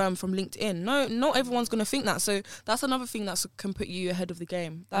for this firm from LinkedIn. No, not everyone's gonna think that. So that's another thing that can put you ahead of the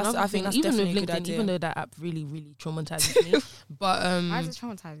game. I think that's even definitely with LinkedIn, a good idea. even though that app really, really traumatizes me, but why does it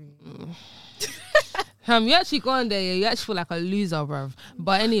traumatise you? You actually go on there, you actually feel like a loser, bruv.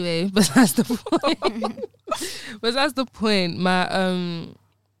 But anyway, besides the point.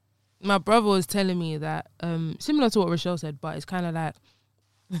 My brother was telling me that similar to what Rachelle said, but it's kind of like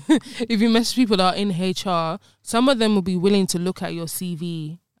if you mess with people that are in HR, some of them will be willing to look at your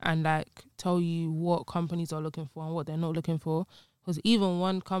CV and like tell you what companies are looking for and what they're not looking for. Because even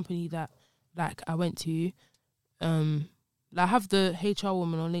one company that like I went to, I have the HR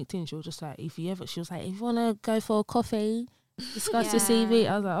woman on LinkedIn. She was just like, if you want to go for a coffee, discuss your CV.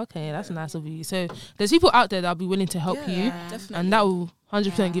 I was like, okay, that's nice of you. So there's people out there that'll be willing to help you, definitely. And that will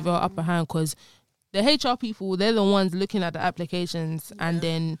 100% give her an upper hand, because the HR people, they're the ones looking at the applications and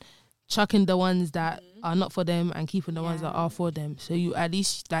then chucking the ones that are not for them and keeping the ones that are for them. So you at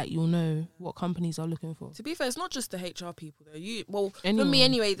least like you'll know what companies are looking for. To be fair, it's not just the HR people though. For me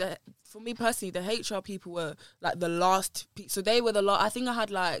anyway, for me personally, the HR people were like the last. So they were the last. I think I had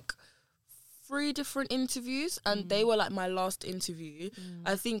like 3 different interviews, and they were like my last interview.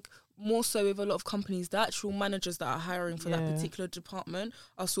 I think more so with a lot of companies, the actual managers that are hiring for that particular department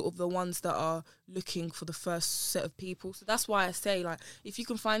are sort of the ones that are looking for the first set of people. So that's why I say, like, if you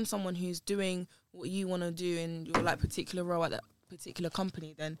can find someone who's doing what you want to do in your like particular role at that particular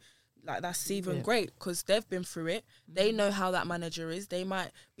company, then like that's even great, because they've been through it. They know how that manager is. They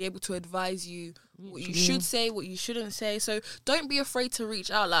might be able to advise you what you should say, what you shouldn't say. So don't be afraid to reach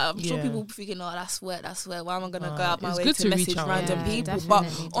out. Like, I'm sure people be thinking, that's where. Why am I gonna go out my way to message random people? But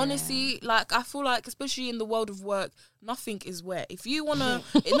honestly, like I feel like, especially in the world of work, nothing is wet. If you wanna,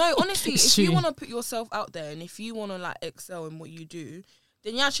 honestly, if you wanna put yourself out there and if you wanna like excel in what you do,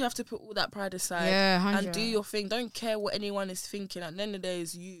 then you actually have to put all that pride aside and do your thing. Don't care what anyone is thinking. At the end of the day,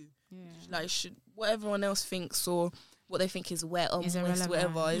 it's you. Like, what everyone else thinks or what they think is wet or moist,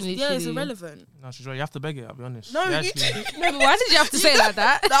 whatever. It's irrelevant. No, she's right. You have to beg it, I'll be honest. No, but why did you have to say it like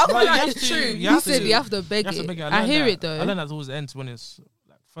that? It's true. You said you have to beg it. I hear it though. I learned that towards the end, to be honest.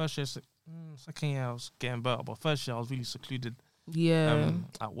 Like, first year, second year, I was getting better, but first year I was really secluded.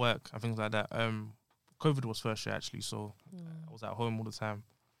 At work and things like that. COVID was first year actually, so I was at home all the time.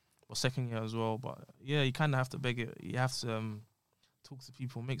 But second year as well. But yeah, you kind of have to beg it. You have to talk to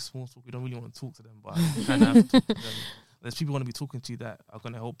people, make small talk. You don't really want to talk to them, but you kind of have to talk to them. There's people want to be talking to you that are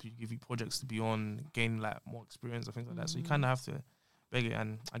going to help you, give you projects to be on, gain like more experience and things like that. So you kind of have to beg it.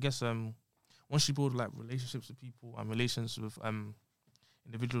 And I guess once you build like relationships with people and relations with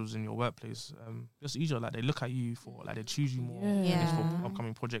individuals in your workplace, it's easier. Like, they look at you for, like, they choose you more for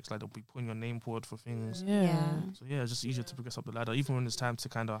upcoming projects. Like, they'll be putting your name forward for things. So it's just easier to progress up the ladder, even when it's time to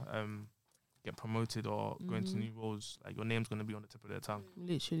kind of get promoted or go into new roles. Like, your name's going to be on the tip of their tongue.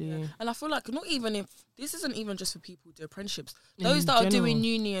 Literally. And I feel like this isn't even just for people who do apprenticeships, those that are doing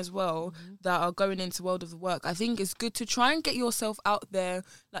uni as well, that are going into world of work, I think it's good to try and get yourself out there,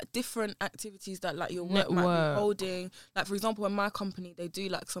 like different activities that like your work might be holding. Like, for example, in my company, they do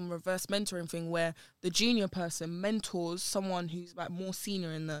like some reverse mentoring thing where the junior person mentors someone who's like more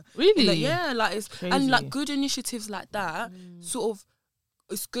senior in the like it's crazy. And like good initiatives like that sort of,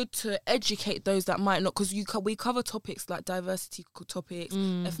 it's good to educate those that might not, because we cover topics like diversity topics,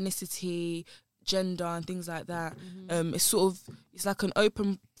 ethnicity, gender and things like that. It's like an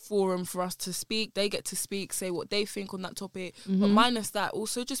open forum for us to speak. They get to speak, say what they think on that topic, but minus that,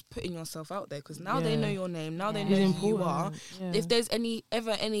 also just putting yourself out there, because now they know your name, now they know who you are. If there's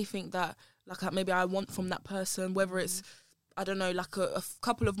anything that like maybe I want from that person, whether it's I don't know, like a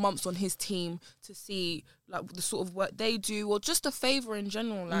couple of months on his team to see like the sort of work they do, or just a favour in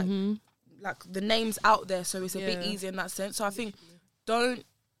general, like the name's out there, so it's a bit easier in that sense. So I think don't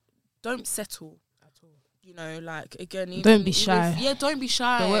settle at all. you know, like again, even Don't be shy. Don't be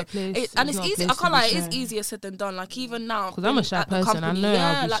shy. The workplace, and it's not a easy. place I to can't be lie, it shy. is easier said than done. Like even now, Because I'm a shy person. I know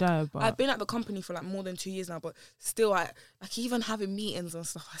I'll be shy, but I've been at the company for like more than 2 years now, but still, like even having meetings and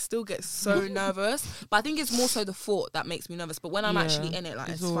stuff, I still get so nervous. But I think it's more so the thought that makes me nervous. But when I'm actually in it, like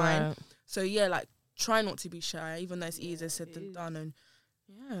it's fine. Right. So yeah, like try not to be shy, even though it's easier said than done. And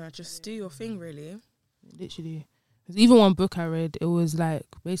yeah, just do your thing, really. Literally. There's even one book I read, it was like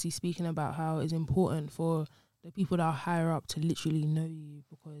basically speaking about how it's important for the people that are higher up to literally know you,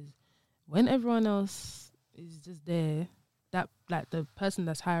 because when everyone else is just there, that like the person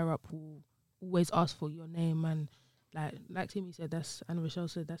that's higher up will always ask for your name, and like Timmy said, and Rachelle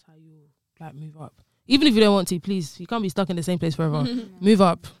said, that's how you like move up. Even if you don't want to, please, you can't be stuck in the same place forever. Move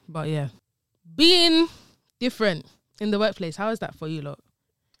up. But yeah, being different in the workplace, how is that for you lot?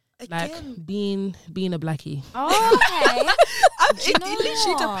 Like being a blackie. Oh, okay. It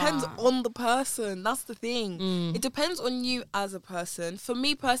literally depends on the person. That's the thing. It depends on you as a person. For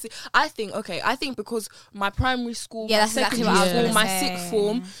me personally, I think because my primary school, my secondary school, my sixth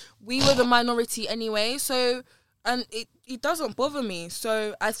form, we were the minority anyway. So, and it doesn't bother me.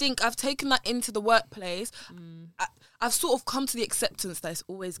 So I think I've taken that into the workplace. I've sort of come to the acceptance that it's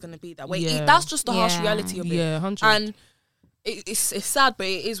always going to be that way. Yeah. That's just the harsh reality of it. Yeah, 100. And it's sad, but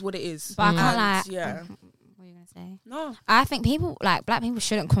it is what it is. But I can't lie. Yeah. What are you gonna say? No. I think people like black people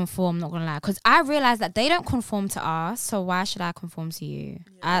shouldn't conform. Not gonna lie, because I realize that they don't conform to us. So why should I conform to you?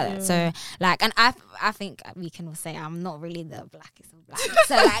 So like, and I think we can all say I'm not really the blackest of black.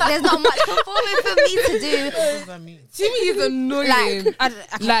 So like, there's not much conforming for me to do. What does that mean? Timmy is annoying.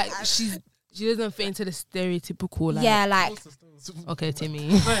 Like, she doesn't fit into the stereotypical. Like, yeah, like. Okay, Timmy.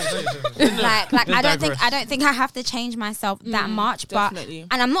 like I don't think I have to change myself that much, definitely.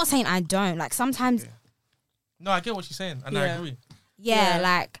 but and I'm not saying I don't. Like sometimes. No, I get what you're saying, and I agree. Yeah,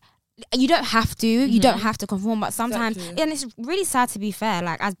 like you don't have to. You don't have to conform, but sometimes, and it's really sad to be fair.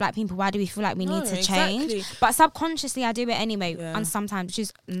 Like as black people, why do we feel like we need to change? But subconsciously, I do it anyway, and sometimes it's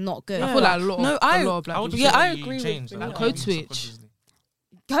just not good. I feel like a lot of black people. I agree with like code switch.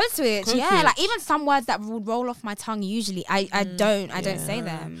 Code switch, like even some words that would roll off my tongue usually, I don't say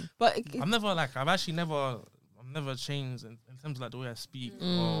them. But I've never changed in terms of like the way I speak.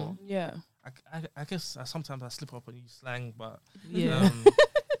 Or I guess sometimes I slip up and use slang, but I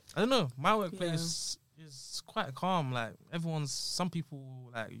don't know. My workplace is quite calm. Like some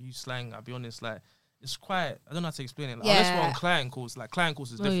people like use slang. I'll be honest, like it's quite. I don't know how to explain it. Like, unless we're on client calls, like client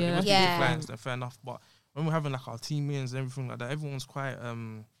calls is different. If we have to do clients, then fair enough. But when we're having like our team meetings and everything like that, everyone's quite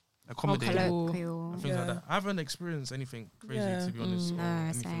accommodating and things like that. I haven't experienced anything crazy to be honest, or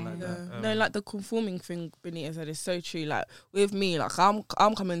anything like that. No, like the conforming thing Bonita said is so true. Like with me, like I'm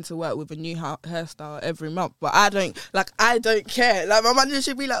coming to work with a new hairstyle every month, but I don't care. Like my manager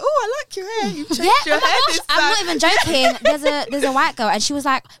should be like, "Oh, I like your hair. You've changed your hair." Gosh, I'm not even joking. There's a white girl, and she was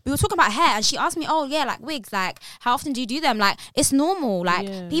like, we were talking about hair, and she asked me, "Oh yeah, like wigs. Like how often do you do them? Like it's normal.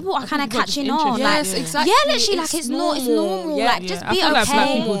 Like people are kind of catching on. Yes, like exactly. Yeah, literally. Like it's normal. Yeah. Like just be I feel like black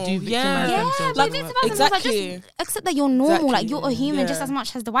people okay. do victimize themselves. Like, as well. exactly. Like, just accept that you're normal. Like you're a human just as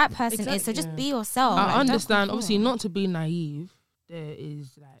much as the white person is. So just be yourself. I like, understand. Obviously, not to be naive. There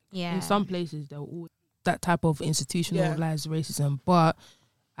is like in some places there will always that type of institutionalized racism, but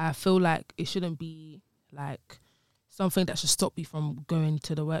I feel like it shouldn't be like something that should stop you from going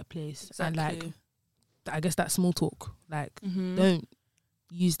to the workplace. And like I guess that small talk, like don't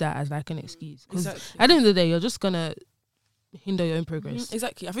use that as like an excuse, because at the end of the day you're just gonna hinder your own progress.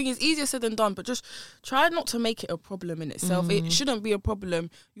 Exactly. I think it's easier said than done, but just try not to make it a problem in itself. It shouldn't be a problem.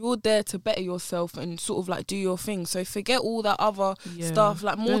 You're there to better yourself and sort of like do your thing. So forget all that other stuff.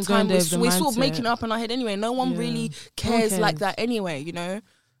 Like more time, we're sort of making it up in our head anyway. No one really cares like that anyway, you know?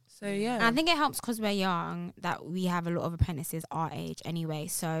 So yeah. And I think it helps because we're young that we have a lot of apprentices our age anyway.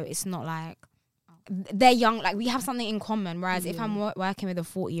 So it's not like they're young, like we have something in common, whereas if I'm working with a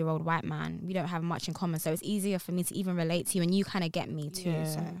 40-year-old white man, we don't have much in common, so it's easier for me to even relate to you, and you kind of get me too.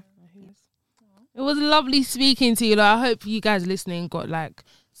 So it was lovely speaking to you. Like, I hope you guys listening got like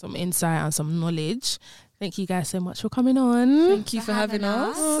some insight and some knowledge. Thank you guys so much for coming on. Thank you for having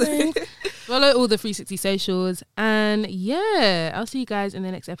us. Follow all the 360 socials, and I'll see you guys in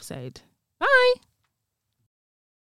the next episode. Bye.